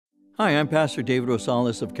Hi, I'm Pastor David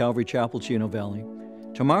Rosales of Calvary Chapel, Chino Valley.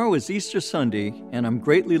 Tomorrow is Easter Sunday, and I'm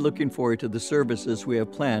greatly looking forward to the services we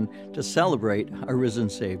have planned to celebrate our risen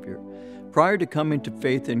Savior. Prior to coming to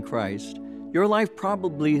faith in Christ, your life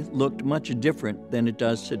probably looked much different than it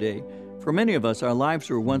does today. For many of us, our lives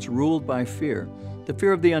were once ruled by fear. The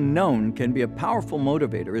fear of the unknown can be a powerful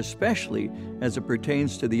motivator, especially as it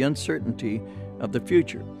pertains to the uncertainty of the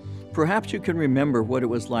future. Perhaps you can remember what it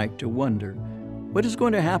was like to wonder, what is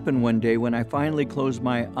going to happen one day when I finally close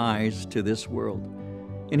my eyes to this world?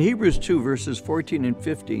 In Hebrews 2, verses 14 and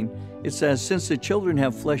 15, it says, "Since the children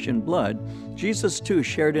have flesh and blood, Jesus too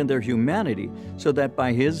shared in their humanity, so that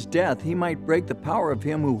by his death he might break the power of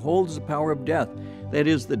him who holds the power of death, that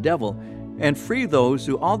is, the devil, and free those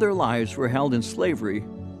who all their lives were held in slavery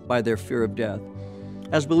by their fear of death."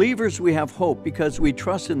 As believers, we have hope because we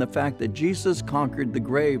trust in the fact that Jesus conquered the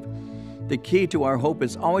grave. The key to our hope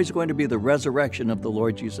is always going to be the resurrection of the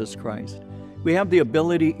Lord Jesus Christ. We have the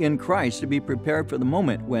ability in Christ to be prepared for the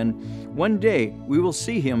moment when one day we will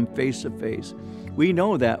see him face to face. We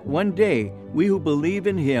know that one day we who believe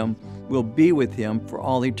in him will be with him for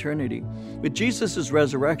all eternity. With Jesus'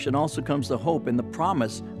 resurrection also comes the hope and the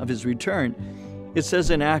promise of his return. It says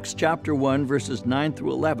in Acts chapter 1, verses 9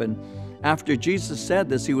 through 11, "After Jesus said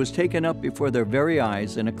this, he was taken up before their very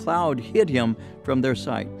eyes, and a cloud hid him from their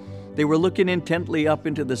sight. They were looking intently up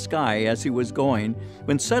into the sky as he was going,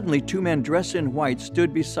 when suddenly two men dressed in white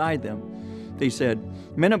stood beside them. They said,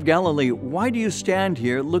 'Men of Galilee, why do you stand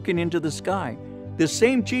here looking into the sky? This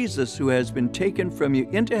same Jesus who has been taken from you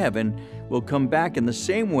into heaven will come back in the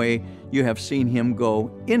same way you have seen him go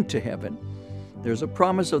into heaven.'" There's a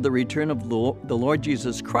promise of the return of the Lord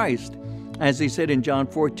Jesus Christ. As he said in John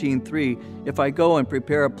 14:3, "If I go and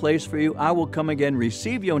prepare a place for you, I will come again,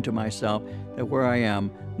 receive you unto myself, that where I am,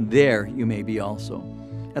 there you may be also."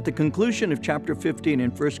 At the conclusion of chapter 15 in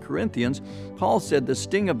 1 Corinthians, Paul said, "The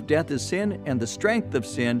sting of death is sin, and the strength of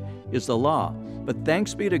sin is the law. But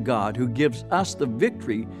thanks be to God who gives us the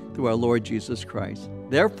victory through our Lord Jesus Christ.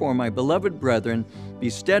 Therefore, my beloved brethren, be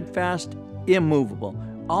steadfast, immovable,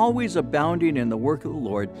 always abounding in the work of the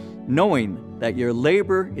Lord, knowing that your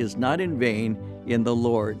labor is not in vain in the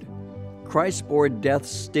Lord." Christ bore death's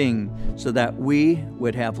sting so that we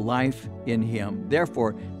would have life in him.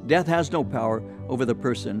 Therefore, death has no power over the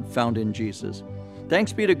person found in Jesus.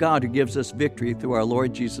 Thanks be to God who gives us victory through our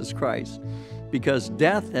Lord Jesus Christ. Because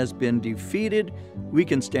death has been defeated, we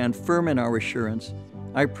can stand firm in our assurance.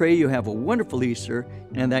 I pray you have a wonderful Easter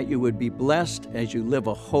and that you would be blessed as you live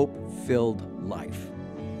a hope-filled life.